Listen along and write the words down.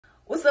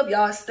What's up,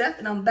 y'all? It's Steph,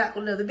 and I'm back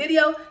with another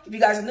video. If you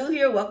guys are new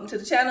here, welcome to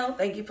the channel.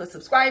 Thank you for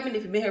subscribing.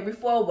 If you've been here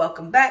before,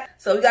 welcome back.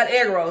 So we got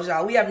egg rolls,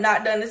 y'all. We have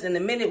not done this in a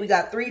minute. We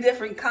got 3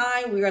 different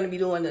kinds. We're going to be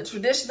doing the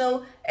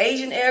traditional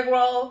Asian egg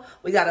roll.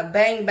 We got a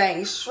bang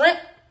bang shrimp,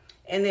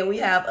 and then we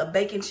have a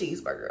bacon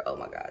cheeseburger. Oh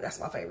my God, that's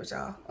my favorite,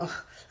 y'all.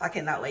 Oh, I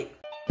cannot wait.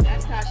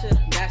 That's Tasha,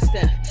 that's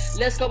Steph.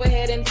 Let's go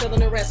ahead and fill in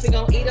the rest. We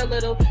gon' eat a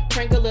little,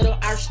 drink a little.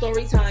 Our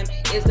story time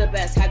is the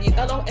best. Have you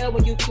LOL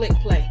when you click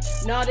play?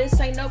 No,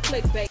 this ain't no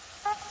clickbait.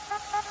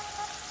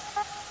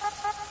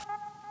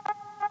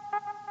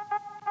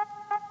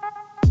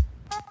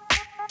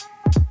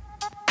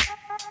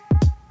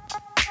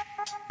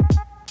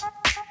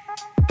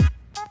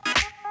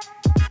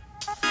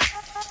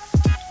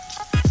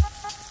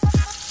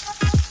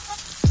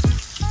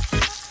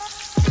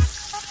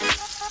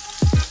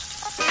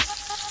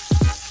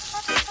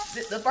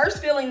 The first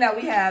filling that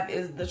we have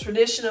is the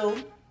traditional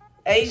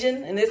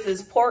Asian, and this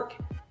is pork,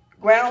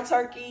 ground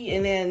turkey,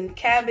 and then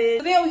cabbage.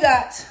 And then we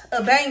got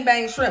a bang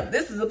bang shrimp.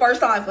 This is the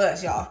first time for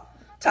us, y'all.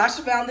 Tasha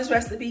found this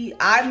recipe.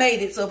 I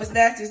made it, so if it's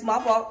nasty, it's my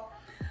fault.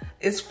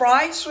 It's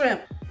fried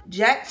shrimp,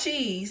 jack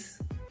cheese,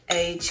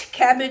 a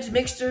cabbage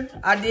mixture.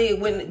 I did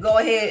go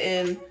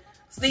ahead and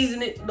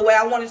season it the way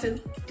I wanted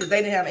to, because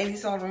they didn't have any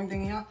salt or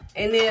anything, y'all.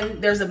 And then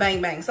there's a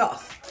bang bang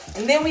sauce.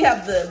 And then we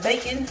have the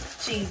bacon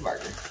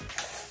cheeseburger.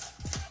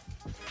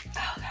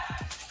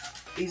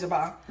 These are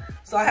bomb.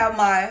 So I have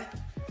my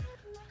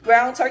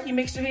ground turkey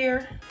mixture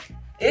here.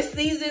 It's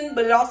seasoned,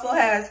 but it also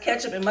has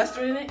ketchup and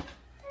mustard in it.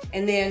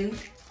 And then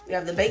we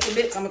have the bacon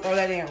bits. I'm gonna throw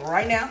that in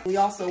right now. We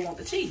also want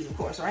the cheese, of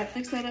course, right?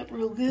 Mix that up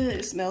real good.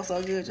 It smells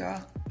so good,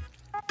 y'all.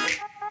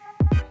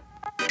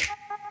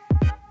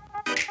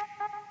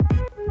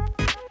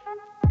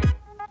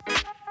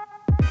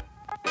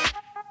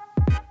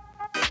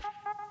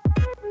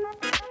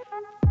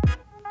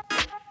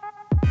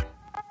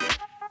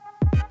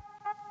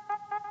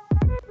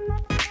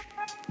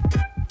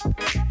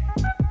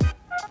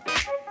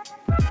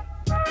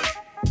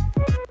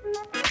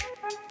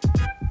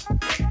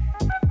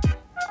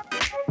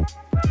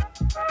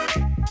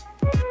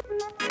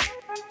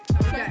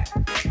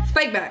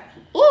 Fake back.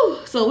 Ooh,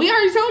 so we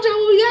already told y'all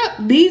what we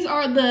got. These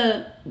are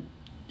the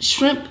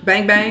shrimp.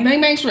 Bang bang.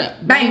 Bang bang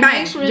shrimp. Bang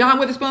bang. Shrimp. John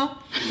Witherspoon.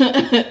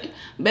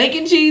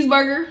 Bacon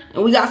cheeseburger.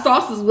 And we got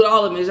sauces with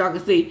all of them, as y'all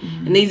can see.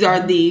 And these are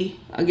the,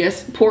 I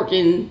guess, pork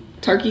and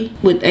turkey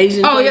with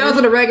Asian flavors. Yeah, those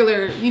are the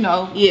regular, you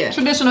know,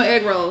 traditional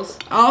egg rolls.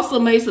 I also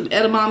made some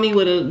edamame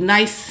with a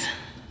nice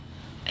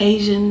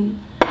Asian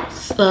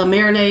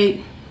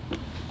marinade.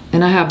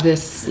 And I have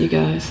this, you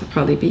guys. I'll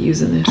probably be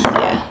using this.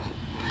 Yeah.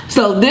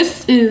 So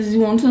this is,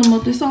 you want to tell them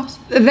about this sauce?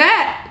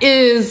 That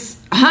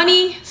is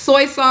honey,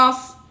 soy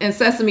sauce, and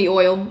sesame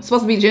oil. It's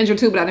supposed to be ginger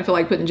too, but I didn't feel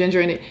like putting ginger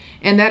in it.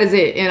 And that is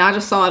it. And I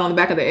just saw it on the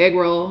back of the egg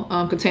roll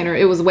container.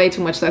 It was way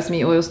too much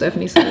sesame oil,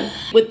 Stephanie said.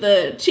 With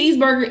the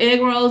cheeseburger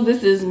egg rolls,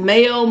 this is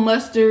mayo,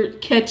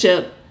 mustard,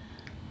 ketchup,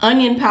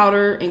 onion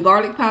powder, and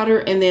garlic powder.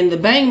 And then the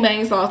bang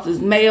bang sauce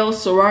is mayo,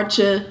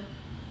 sriracha.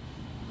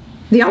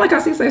 Yeah, I like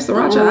how she says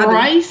sriracha.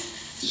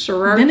 Rice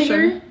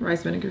vinegar.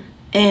 Rice vinegar.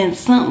 And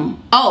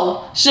something.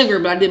 Oh, sugar,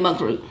 but I did monk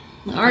fruit.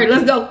 All right,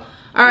 let's go.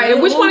 All right,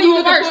 which one are you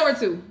looking forward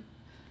to?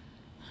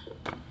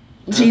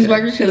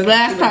 Cheeseburgers, because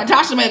last time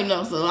Tasha made them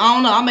though, so I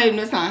don't know. I made them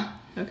this time.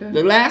 Okay.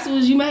 The last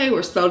ones you made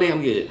were so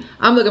damn good.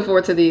 I'm looking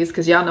forward to these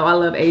because y'all know I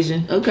love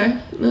Asian. Okay.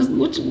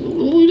 What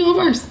we doing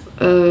first?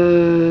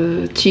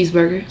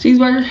 Cheeseburger.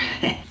 Cheeseburger.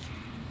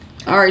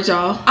 All right,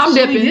 y'all. I'm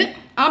dipping. Dip?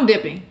 I'm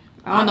dipping.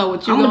 I don't know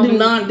what you're gonna do.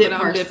 Non-dip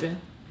first. I'm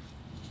dipping.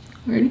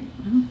 Ready?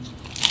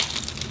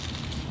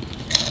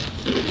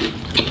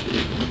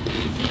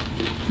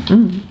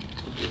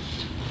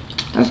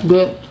 That's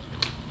good.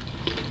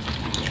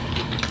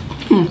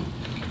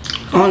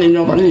 I don't even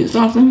know if I need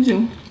sauce. Let me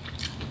see.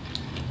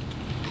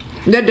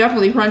 They're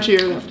definitely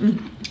crunchier.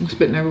 I'm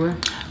spitting everywhere.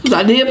 Because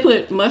I did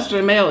put mustard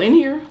and mayo in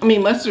here. I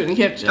mean, mustard and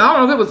ketchup. I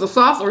don't know if it was the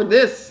sauce or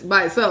this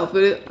by itself,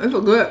 but it's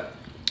good.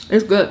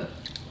 It's good.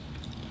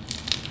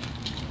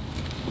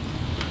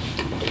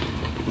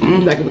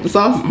 Like it with the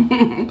sauce?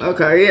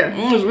 Okay,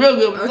 yeah. It's real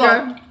good with the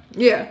sauce.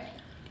 Yeah.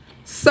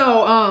 So,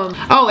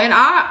 oh, and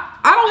I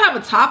don't have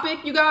a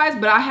topic, you guys,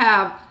 but I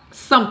have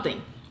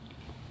something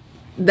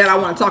that I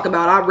want to talk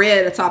about. I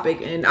read a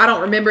topic and I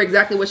don't remember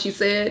exactly what she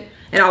said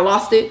and I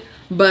lost it,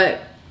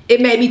 but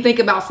it made me think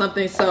about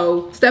something.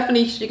 So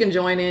Stephanie, she can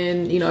join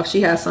in, you know, if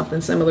she has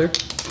something similar.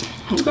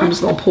 Okay. I'm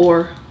just gonna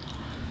pour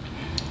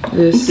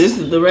this. This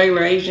is the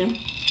regular Asian.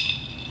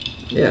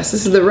 Yes,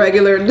 this is the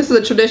regular, this is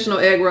a traditional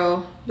egg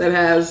roll that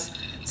has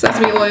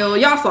sesame oil.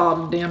 Y'all saw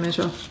the damn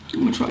intro. I'm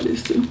gonna try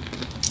this too.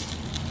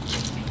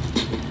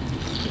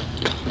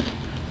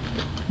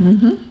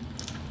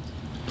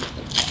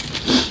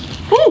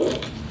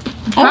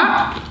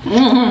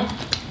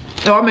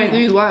 Oh, I made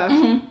these last.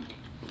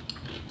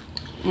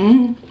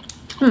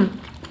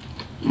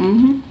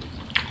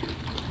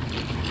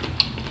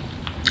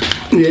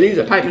 Yeah, these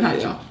are piping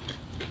hot, y'all.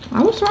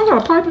 I was talking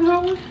about a piping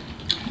hot one.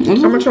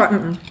 I'm gonna try.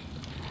 I'm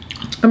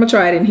gonna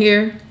try it in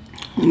here.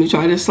 Let me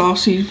try this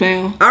sauce she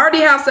found. I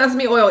already have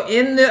sesame oil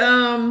in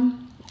the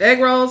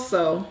egg rolls,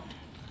 so.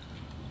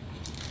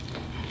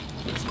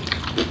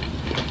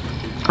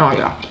 Oh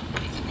yeah,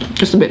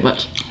 just a bit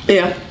much.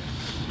 Yeah,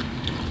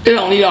 they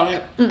don't need all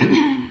that.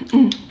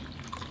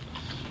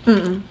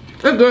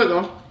 It's good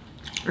though.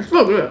 It's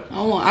so good.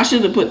 I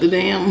should have put the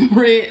damn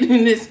bread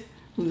in this.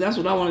 That's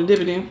what I want to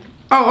dip it in.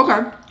 Oh,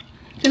 okay.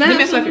 Can I Give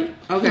me have a second.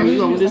 Okay, you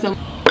going with this one?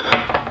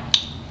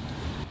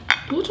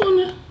 Which one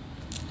now?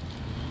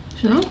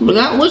 Should I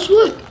forgot which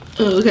one?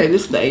 Oh, okay,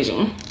 this is the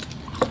Asian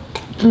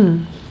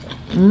one.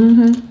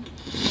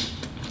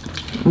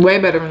 Way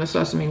better than the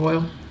sesame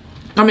oil.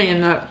 I mean,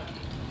 nut.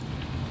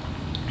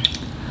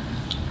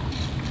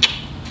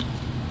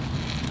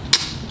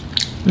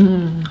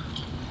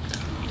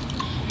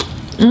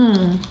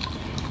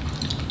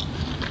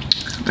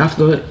 That's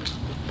good.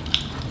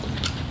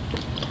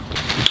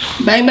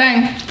 Bang,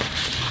 bang.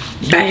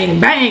 Bang,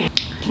 bang.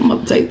 I'm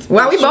about to taste.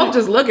 Wow, we both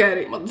just look at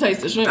it. I'm about to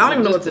taste the shrimp. I don't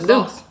even know what to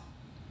do.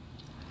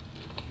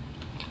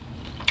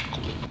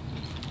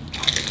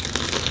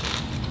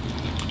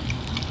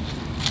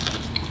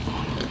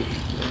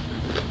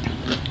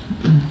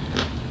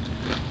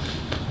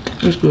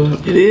 It's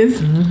good. It is?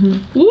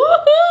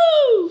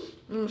 Woohoo!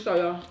 Let me show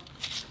y'all.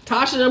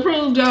 Tasha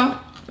approved, y'all.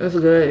 That's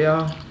good,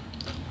 y'all.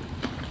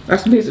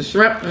 That's a piece of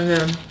shrimp and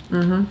then,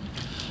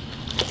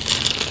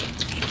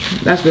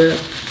 that's good.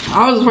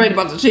 I was afraid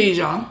about the cheese,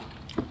 y'all.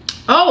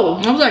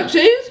 Oh, I was like,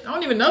 cheese? I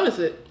don't even notice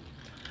it.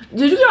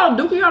 Did you get all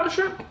dookie out of the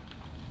shrimp?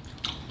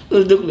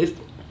 It's dookie-less.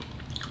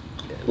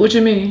 What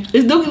you mean?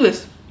 It's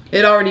dookie-less.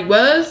 It already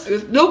was?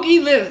 It's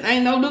dookie-less.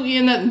 Ain't no dookie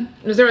in nothing.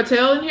 Is there a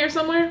tail in here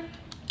somewhere?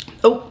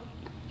 Oh.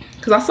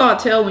 Because I saw a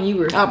tail when you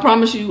were. I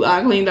promise you,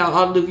 I cleaned out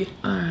all the dookie.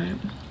 Alright.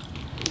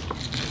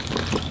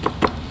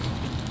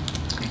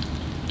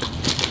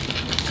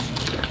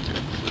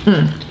 I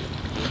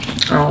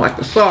don't like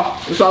the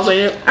sauce. The sauce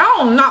ain't it? I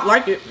don't not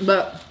like it,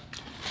 but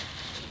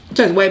it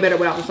tastes way better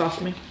without the sauce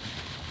to me.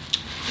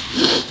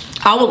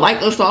 I would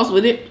like a sauce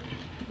with it.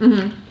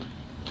 But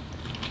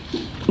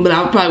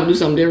I would probably do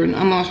something different.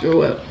 I'm not sure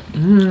what.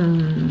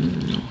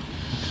 I'm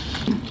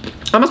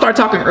gonna start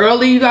talking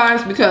early, you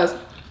guys, because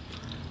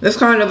it's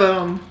kind of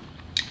a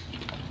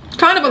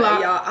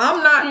lot, y'all.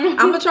 I'm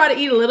gonna try to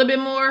eat a little bit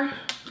more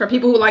for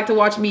people who like to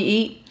watch me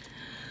eat.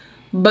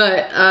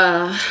 But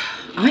I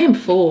am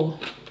full.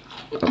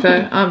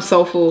 Okay, I'm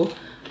so full.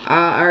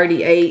 I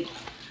already ate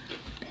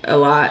a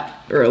lot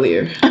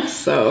earlier,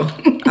 so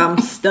I'm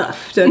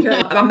stuffed. Okay?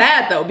 I'm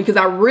mad though because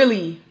I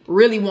really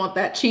want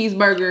that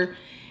cheeseburger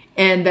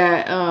and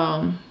that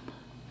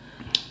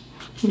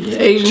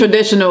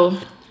traditional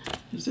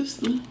Is this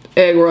the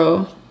egg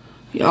roll.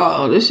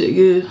 y'all? This shit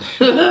good.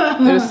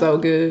 It's so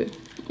good.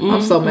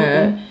 I'm so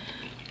mad.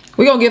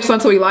 We're gonna give some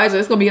to Elijah.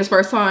 It's gonna be his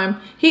first time.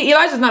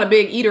 Elijah's not a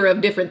big eater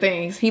of different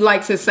things. He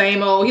likes his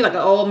same old, he like an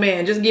old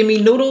man. Just give me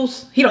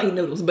noodles. He don't eat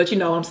noodles, but you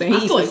know what I'm saying.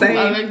 He eats the same.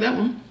 I like that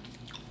one.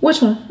 Which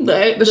one?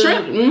 The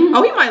shrimp?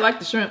 Oh, he might like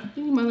the shrimp.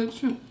 He might like the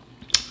shrimp.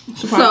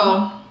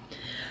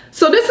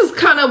 So this is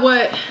kind of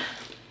what,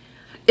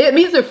 it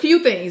means a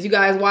few things, you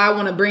guys, why I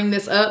want to bring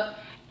this up.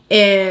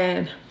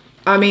 And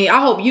I mean,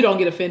 I hope you don't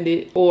get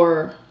offended,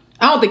 or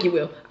I don't think you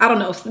will. I don't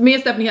know. Me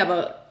and Stephanie have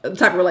a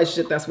type of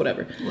relationship that's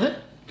whatever. What?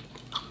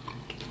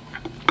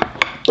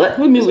 What?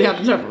 We mean we have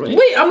to separate.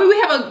 We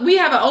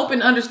have an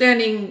open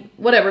understanding,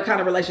 whatever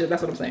kind of relationship.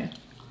 That's what I'm saying,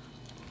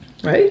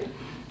 right?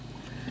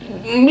 Yeah,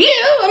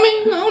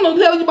 I mean, I don't know what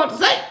the hell you about to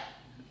say.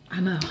 I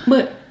know,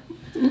 but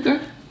okay.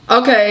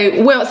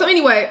 Okay. Well, so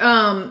anyway,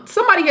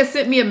 somebody had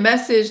sent me a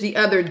message the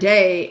other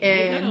day,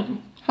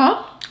 and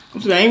huh?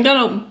 So I ain't done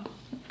open.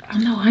 I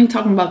know. I ain't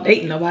talking about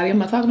dating nobody. I'm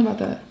not talking about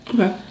that.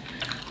 Okay.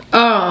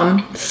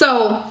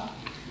 So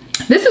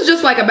this is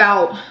just like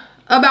about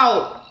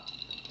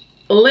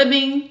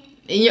living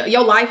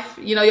your life,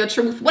 you know, your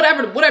truth,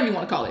 whatever you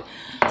want to call it.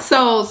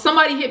 So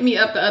somebody hit me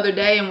up the other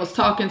day and was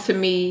talking to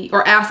me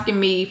or asking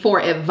me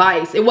for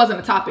advice. It wasn't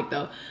a topic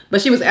though,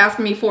 but she was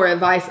asking me for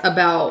advice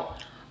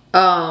about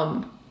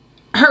her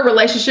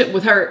relationship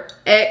with her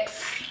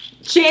ex.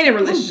 She ain't in a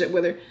relationship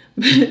with her.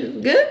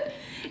 Good.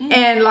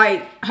 And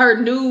like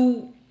her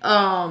new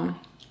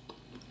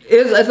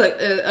is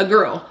a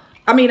girl.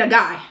 I mean a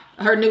guy.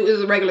 Her new is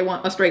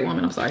a straight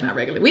woman. I'm sorry, not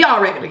regular. We all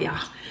regular,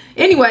 y'all.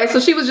 Anyway, so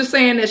she was just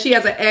saying that she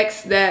has an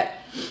ex that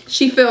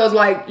she feels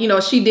like, you know,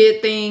 she did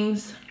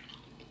things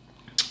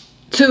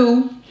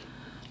to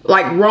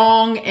like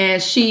wrong,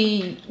 and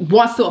she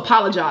wants to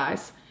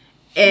apologize.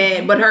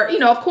 And but her, you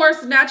know, of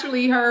course,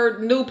 naturally her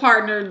new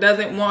partner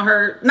doesn't want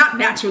her, not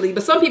naturally,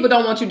 but some people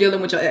don't want you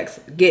dealing with your ex.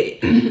 Get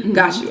it.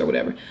 Got you or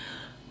whatever.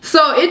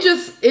 So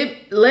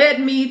it led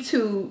me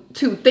to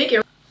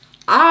thinking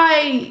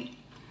I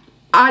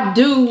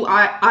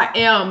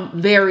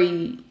am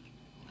very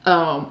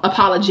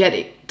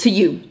apologetic to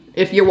you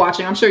if you're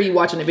watching. I'm sure you're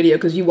watching the video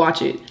because you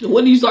watch it.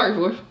 What are you sorry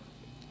for?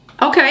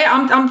 Okay,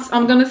 I'm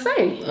gonna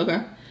say.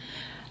 Okay.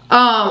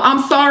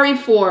 I'm sorry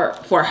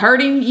for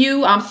hurting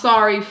you. I'm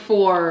sorry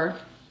for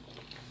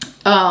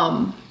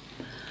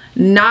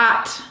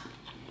not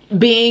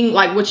being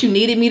like what you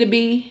needed me to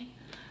be.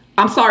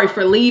 I'm sorry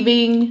for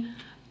leaving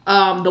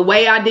the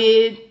way I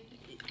did.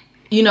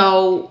 You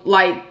know,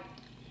 like,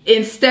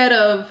 instead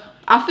of,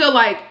 I feel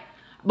like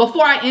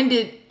before I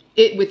ended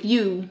it with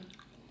you,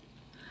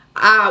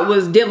 I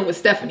was dealing with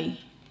Stephanie.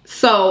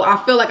 So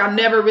I feel like I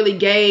never really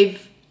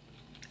gave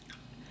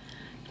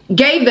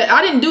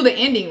I didn't do the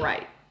ending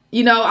right.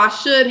 You know, I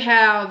should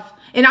have,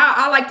 and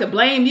I like to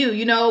blame you,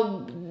 you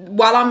know,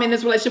 while I'm in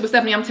this relationship with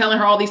Stephanie, I'm telling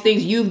her all these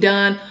things you've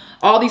done,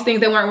 all these things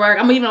that weren't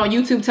working. I'm even on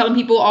YouTube telling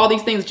people all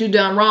these things that you've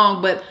done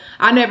wrong, but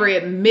I never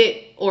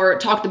admit or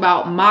talked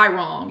about my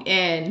wrong,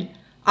 and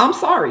I'm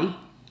sorry.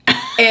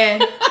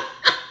 And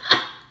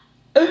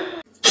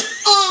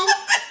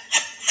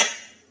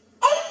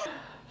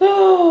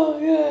oh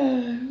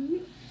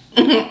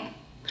yeah.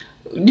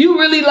 You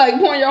really like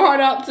pouring your heart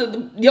out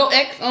to your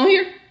ex on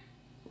here?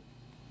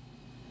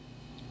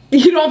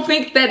 You don't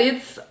think that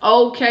it's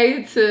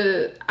okay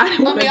to? I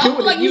mean, I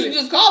feel like you should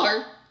just call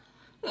her.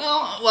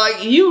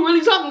 Like, you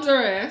really talking to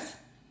her ass.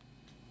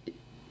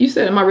 You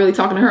said, am I really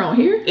talking to her on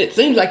here? It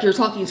seems like you're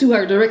talking to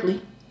her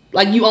directly.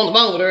 Like you on the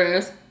phone with her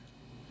ass.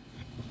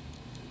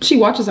 She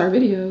watches our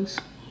videos.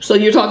 So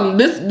you're talking,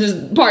 this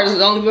part is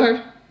only for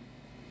her?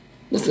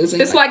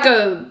 It's like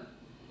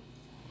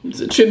it's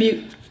a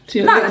tribute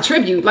to not a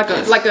tribute, like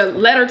a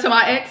letter to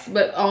my ex,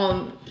 but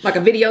like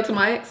a video to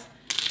my ex.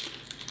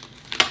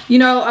 You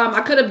know,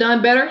 I could have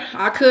done better.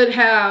 I could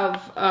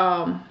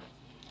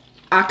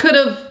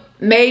have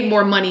made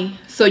more money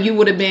so you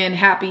would have been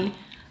happy.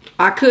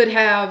 I could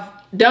have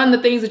done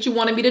the things that you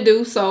wanted me to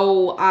do.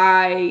 So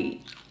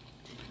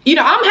you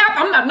know, I'm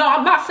happy. I'm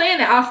not saying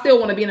that I still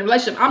want to be in a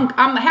relationship.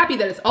 I'm happy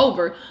that it's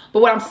over.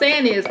 But what I'm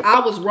saying is I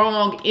was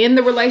wrong in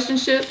the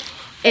relationship,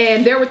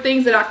 and there were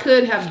things that I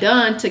could have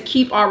done to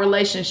keep our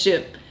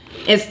relationship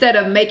instead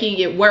of making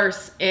it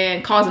worse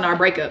and causing our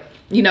breakup.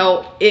 You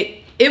know,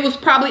 it was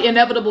probably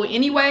inevitable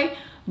anyway,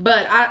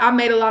 but I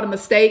made a lot of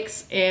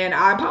mistakes and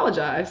I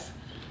apologize.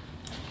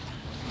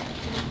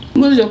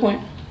 What is your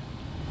point?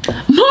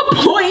 My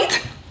point?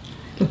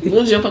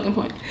 What is your fucking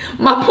point?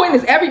 My point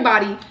is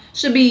everybody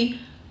should be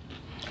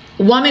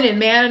woman and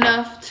man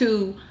enough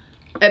to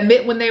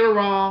admit when they were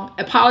wrong,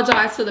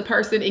 apologize to the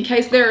person in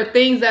case there are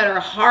things that are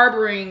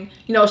harboring,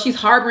 you know, she's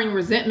harboring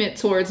resentment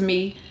towards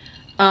me.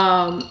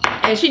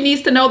 And she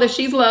needs to know that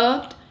she's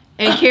loved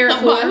and cared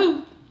for. By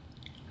who?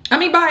 I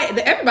mean, by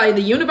everybody,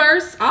 the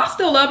universe. I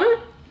still love her.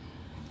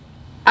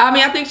 I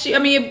mean, I think she's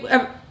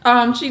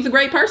a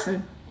great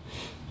person.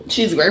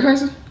 She's a great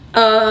person?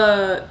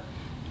 I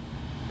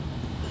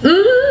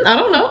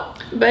don't know,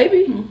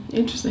 baby.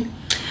 Interesting.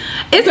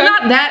 It's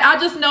not that. I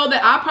just know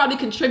that I probably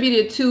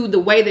contributed to the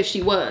way that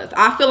she was.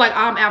 I feel like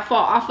I'm at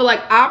fault. I feel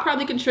like I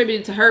probably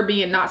contributed to her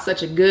being not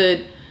such a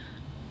good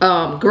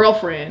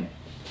girlfriend.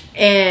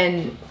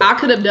 And I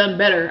could have done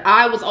better.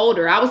 I was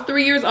older. I was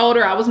 3 years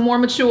older. I was more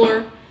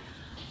mature.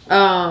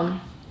 I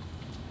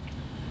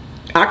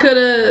could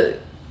have,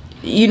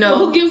 you know.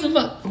 Well, who gives a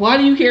fuck? Why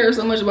do you care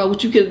so much about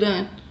what you could have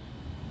done?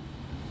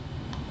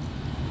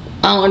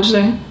 I don't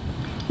understand.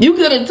 You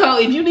could have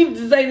told, if you needed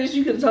to say this,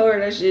 you could have told her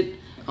that shit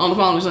on the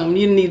phone or something.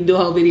 You didn't need to do a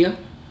whole video.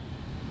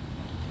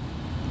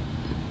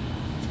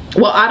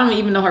 Well, I don't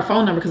even know her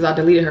phone number because I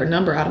deleted her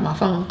number out of my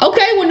phone.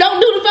 Okay, well,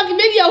 don't do the fucking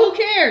video. Who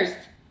cares?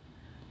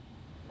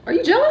 Are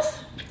you jealous?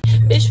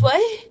 Bitch, what?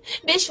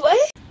 Bitch,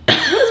 what?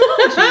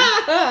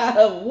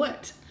 Of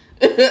what?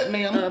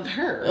 Ma'am. Of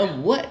her. Of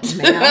what?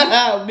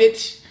 Ma'am.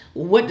 Bitch,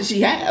 what does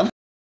she have?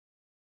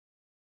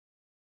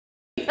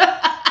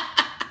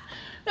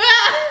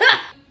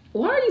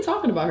 Why are you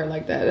talking about her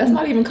like that? That's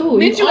not even cool.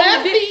 Bitch, you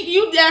asked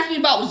me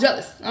if I was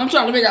jealous. I'm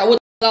trying to figure out what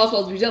I was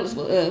supposed to be jealous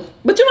of.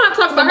 But you don't have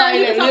to talk about her.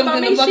 You Somebody can talk that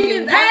about lives in me. the She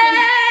is. fucking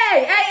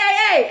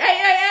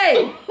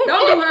Hey.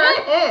 Don't do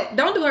her.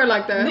 Don't do her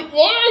like that.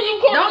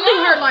 Don't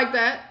do her like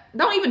that.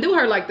 Don't even do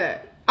her like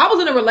that. I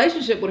was in a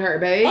relationship with her,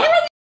 babe.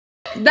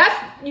 That's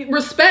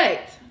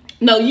respect.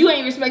 No, you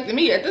ain't respecting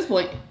me at this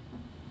point.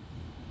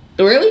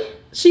 Really?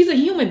 She's a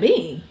human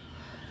being.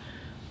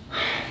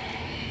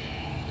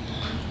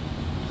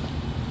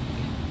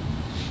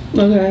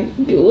 Okay.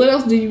 What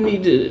else do you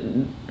need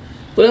to?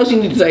 What else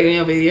you need to say in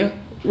your video?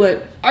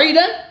 What? Are you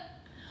done?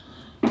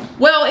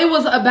 Well, it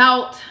was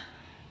about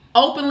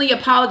openly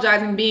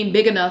apologizing, being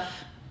big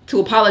enough to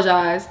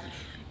apologize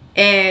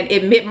and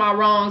admit my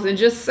wrongs and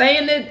just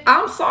saying that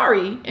I'm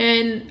sorry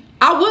and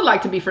I would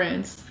like to be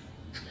friends.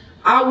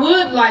 I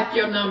would like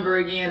your number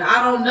again.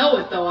 I don't know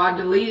it though. I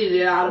deleted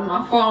it out of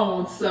my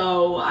phone,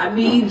 so I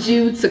need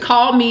you to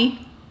call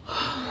me.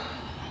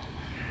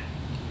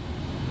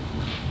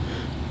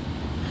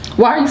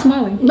 Why are you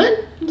smiling?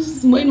 Nothing.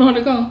 Just waiting on her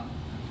to call.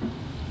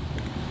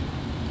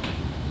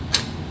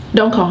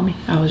 Don't call me.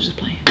 I was just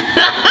playing.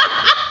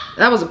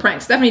 That was a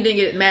prank. Stephanie didn't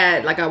get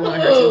mad like I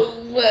wanted her to.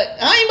 But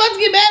I ain't about to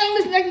get mad on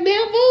this next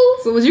damn fool.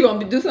 So was you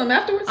gonna do something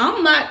afterwards?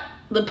 I'm not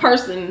the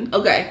person.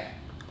 Okay.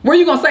 Were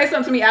you gonna say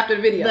something to me after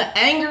the video? The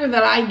anger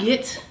that I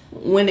get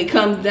when it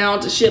comes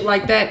down to shit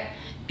like that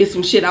is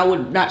some shit I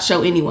would not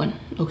show anyone.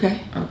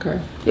 Okay. Okay.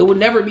 It would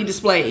never be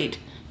displayed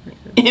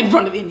in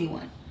front of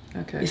anyone.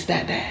 Okay. It's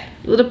that bad.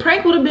 Well, the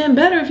prank would have been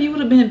better if you would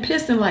have been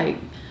pissed and like,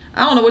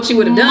 I don't know what you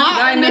would have done.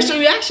 My initial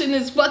reaction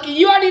is fucking,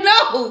 you already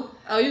know.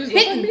 Oh, you just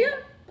hitting me?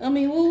 I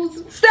mean, what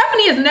was...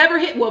 Stephanie has never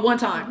hit, well, one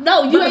time.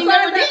 No, you but ain't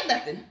never did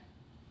nothing.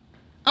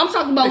 I'm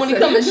talking about when it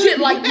comes to shit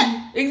like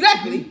that.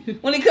 Exactly.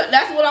 When it comes,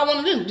 that's what I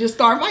want to do. Just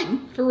start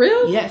fighting. For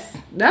real? Yes.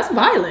 That's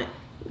violent.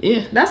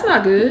 Yeah. That's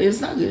not good.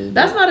 It's not good.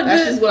 That's not a good.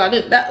 That's just what I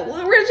did.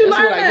 Where'd you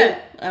learn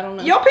that? I don't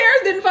know. Your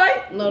parents didn't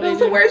fight? No, they So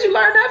didn't. where'd you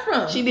learn that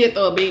from? She did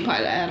throw a bean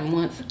pie to Adam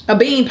once. A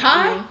bean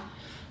pie?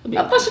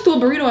 Yeah. I thought she threw a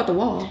burrito at the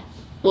wall.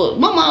 Well,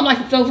 my mom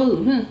likes to throw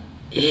food. Huh?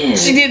 Yeah.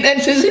 She did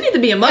that too. She need to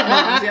be in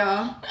mukbangs,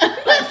 y'all.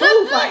 Like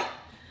food fight.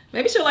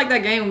 Maybe she'll like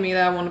that game with me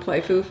that I want to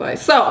play, food fight.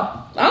 So,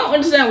 I don't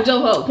understand what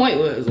your whole point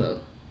was, though.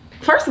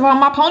 First of all,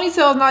 my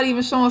ponytail's not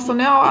even showing, so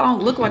now I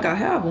don't look like I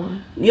have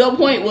one. Your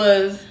point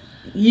was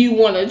you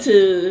wanted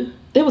to...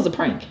 It was a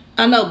prank.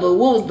 I know, but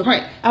what was the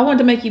prank? I wanted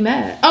to make you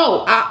mad.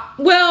 Oh,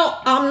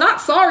 well, I'm not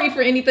sorry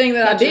for anything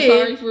that I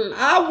did.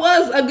 I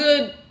was a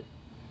good...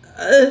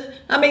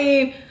 I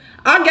mean,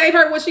 I gave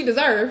her what she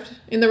deserved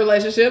in the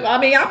relationship. I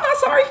mean, I'm not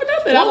sorry for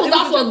nothing. What was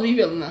I supposed to be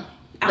feeling though?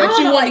 That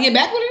you want to get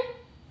back with her?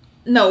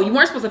 No, you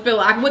weren't supposed to feel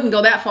it. I wouldn't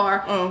go that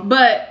far.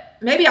 But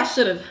maybe I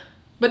should have.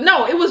 But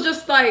no, it was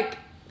just like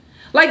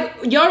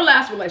your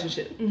last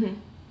relationship.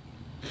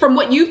 From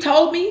what you've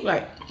told me,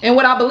 right, and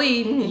what I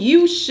believe,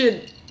 you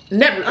should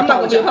never. I'm not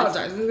going to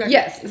apologize. Exactly.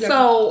 Yes. Exactly.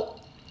 So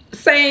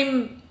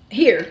same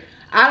here.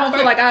 I don't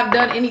feel like I've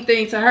done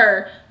anything to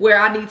her where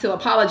I need to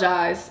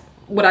apologize.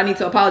 What I need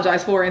to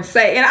apologize for and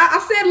say. And I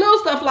said little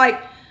stuff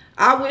like,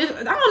 I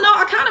don't know,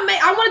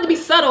 I wanted to be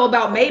subtle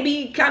about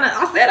maybe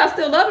I said I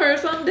still love her or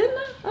something, didn't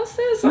I? I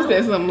said something. You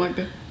said something like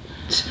that.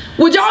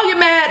 Would y'all get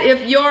mad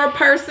if your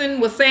person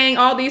was saying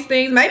all these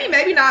things? Maybe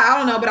not, I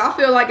don't know, but I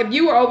feel like if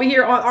you were over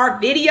here on our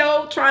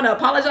video trying to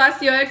apologize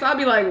to your ex, I'd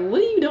be like, what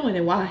are you doing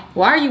and why?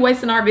 Why are you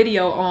wasting our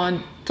video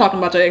on talking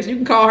about your ex? You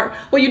can call her.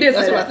 Well, you did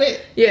say that. That's what I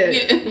said. Yeah,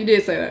 you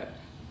did say that.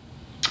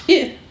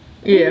 Yeah.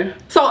 Yeah.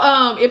 So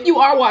if you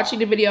are watching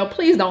the video,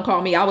 please don't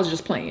call me. I was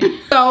just playing.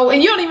 So, and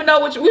we don't even know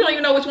which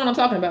one I'm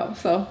talking about.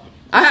 So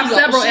I have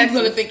several exes.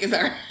 She's gonna think it's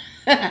her.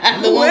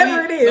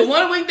 Whoever it is. The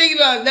one we think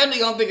about is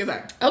definitely gonna think it's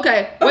her.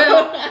 Okay.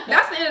 Well,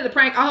 that's the end of the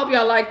prank. I hope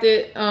y'all liked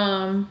it.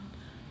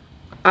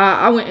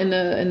 I went in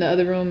the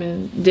other room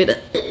and did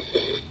it.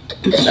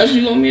 That's what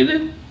you want me to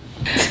do?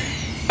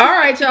 All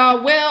right,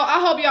 y'all. Well, I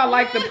hope y'all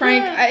liked the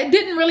prank. It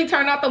didn't really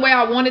turn out the way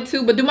I wanted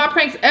to, but do my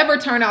pranks ever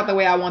turn out the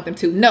way I want them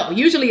to? No.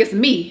 Usually it's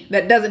me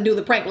that doesn't do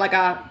the prank like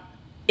I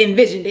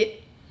envisioned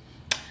it.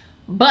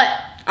 But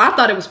I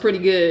thought it was pretty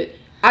good.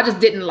 I just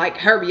didn't like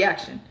her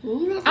reaction. I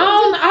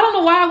don't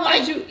know why I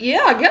wanted you.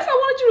 Yeah, I guess I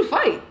wanted you to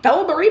fight.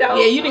 Throw a burrito.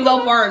 Yeah, you didn't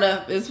go far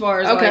enough as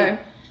far as okay. Like,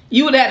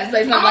 you would have to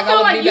say something I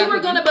feel like you were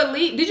gonna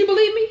believe. Did you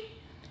believe me?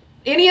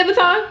 Any other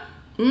time?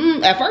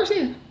 At first,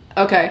 yeah.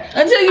 Okay.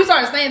 Until you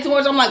started saying too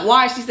much, I'm like,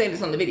 why is she saying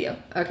this on the video?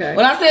 Okay.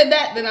 When I said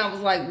that, then I was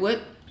like,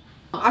 what?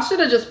 I should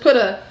have just put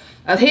a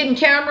hidden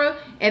camera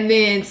and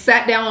then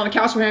sat down on the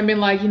couch with her and been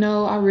like, you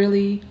know, I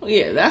really,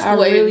 yeah, that's the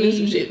way to do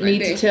some shit right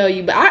need there. to tell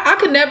you, but I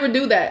could never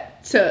do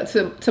that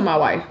to my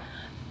wife.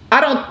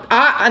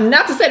 I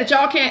not to say that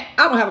y'all can't.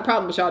 I don't have a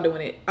problem with y'all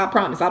doing it. I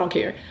promise. I don't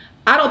care.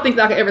 I don't think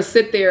that I could ever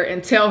sit there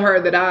and tell her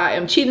that I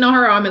am cheating on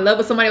her or I'm in love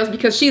with somebody else,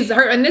 because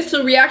her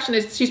initial reaction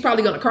is she's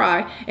probably gonna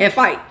cry and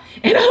fight,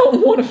 and I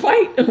don't want to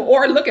fight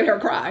or look at her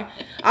cry.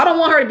 I don't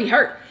want her to be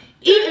hurt.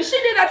 Even if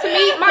she did that to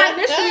me, my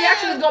initial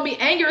reaction is gonna be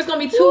anger. It's gonna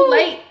be too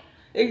late.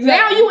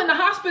 Exactly. Now you in the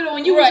hospital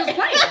and you were just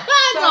playing. So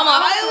it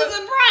was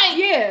a prank.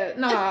 Yeah,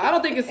 no, I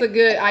don't think it's a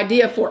good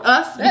idea for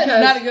us. That's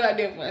not a good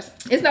idea for us.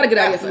 It's not a good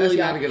idea for us. Absolutely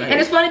not a good idea. And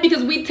it's funny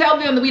because we tell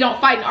them that we don't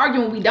fight and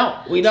argue and we don't.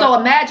 So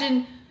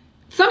imagine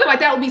something like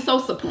that would be so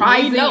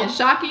surprising and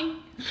shocking.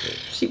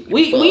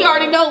 We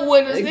already know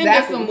when it's in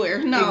there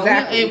somewhere. No,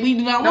 exactly. And we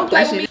do not don't want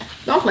play that with shit. me.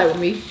 Don't play with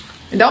me.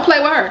 And don't play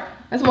with her.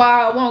 That's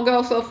why I won't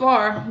go so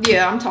far.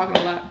 Yeah, I'm talking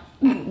a lot.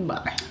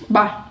 Bye.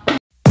 Bye.